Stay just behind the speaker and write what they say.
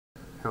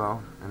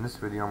Hello, in this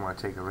video I'm going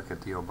to take a look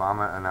at the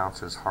Obama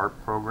Announces HARP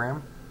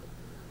program,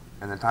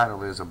 and the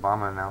title is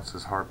Obama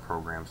Announces HARP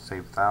Program,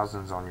 Save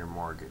Thousands on Your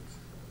Mortgage.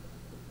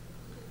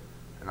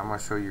 And I'm going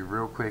to show you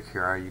real quick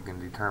here how you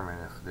can determine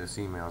if this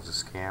email is a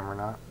scam or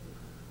not.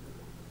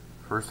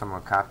 First I'm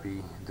going to copy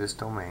this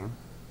domain,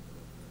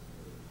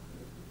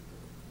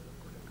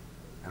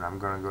 and I'm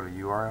going to go to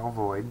URL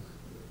void,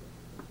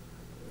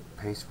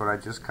 paste what I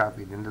just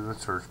copied into the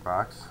search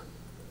box,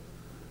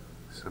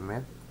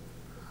 submit.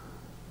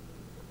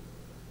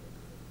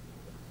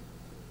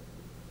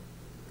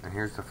 And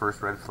here's the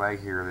first red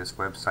flag here. This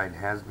website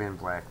has been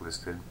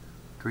blacklisted.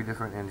 3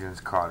 different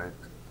engines caught it.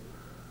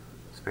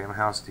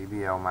 Spamhaus,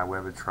 DBL, My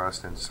Web of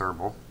Trust, and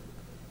Serble.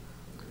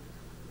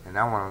 And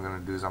now what I'm going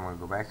to do is I'm going to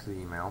go back to the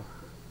email.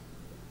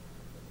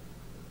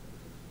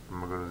 I'm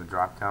going to go to the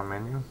drop down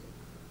menu,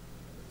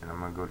 and I'm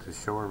going to go to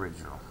Show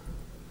Original.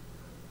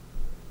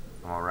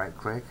 I'm going to right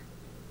click,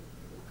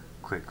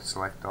 click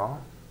Select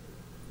All,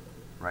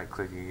 right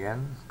click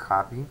again,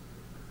 copy,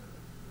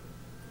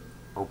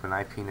 open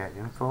IPNet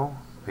info,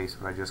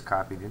 paste what I just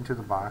copied into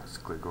the box,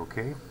 click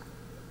OK.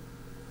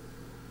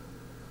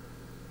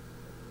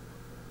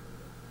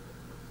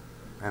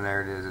 And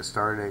there it is. It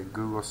started a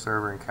Google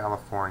server in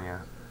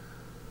California,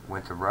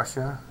 went to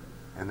Russia,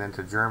 and then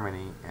to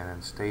Germany, and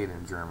then stayed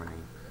in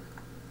Germany.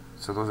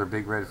 So those are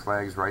big red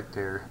flags right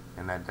there,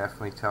 and that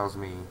definitely tells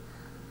me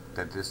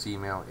that this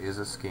email is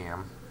a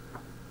scam.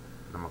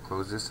 I'm going to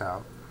close this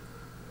out.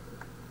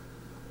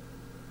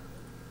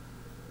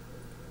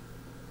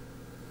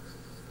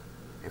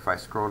 If I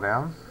scroll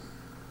down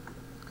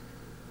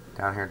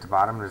here at the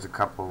bottom, there's a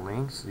couple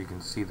links. You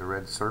can see the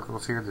red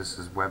circles here. This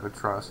is Web of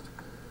Trust,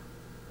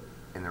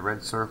 and the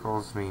red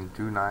circles mean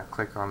do not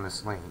click on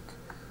this link,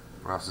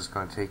 or else it's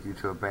going to take you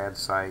to a bad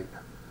site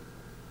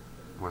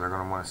where they're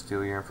going to want to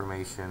steal your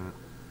information,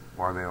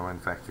 or they'll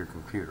infect your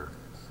computer.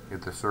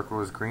 If the circle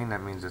is green,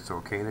 that means it's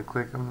okay to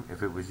click them.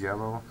 If it was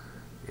yellow,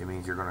 it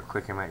means you're going to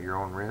click them at your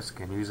own risk,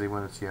 and usually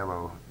when it's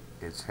yellow,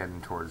 it's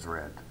heading towards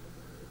red.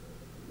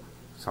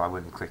 So I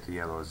wouldn't click the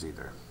yellows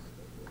either.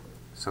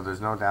 So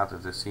there's no doubt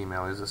that this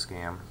email is a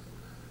scam.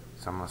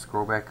 So I'm going to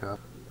scroll back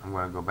up. I'm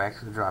going to go back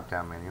to the drop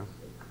down menu.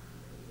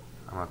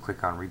 I'm going to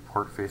click on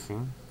Report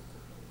Phishing,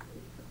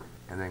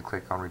 and then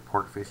click on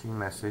Report Phishing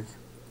Message.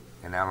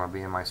 And now I'm going to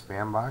be in my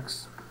spam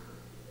box.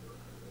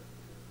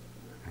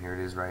 And here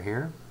it is right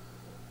here.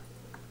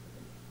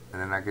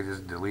 And then I could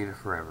just delete it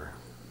forever.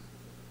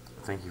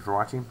 Thank you for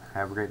watching.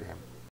 Have a great day.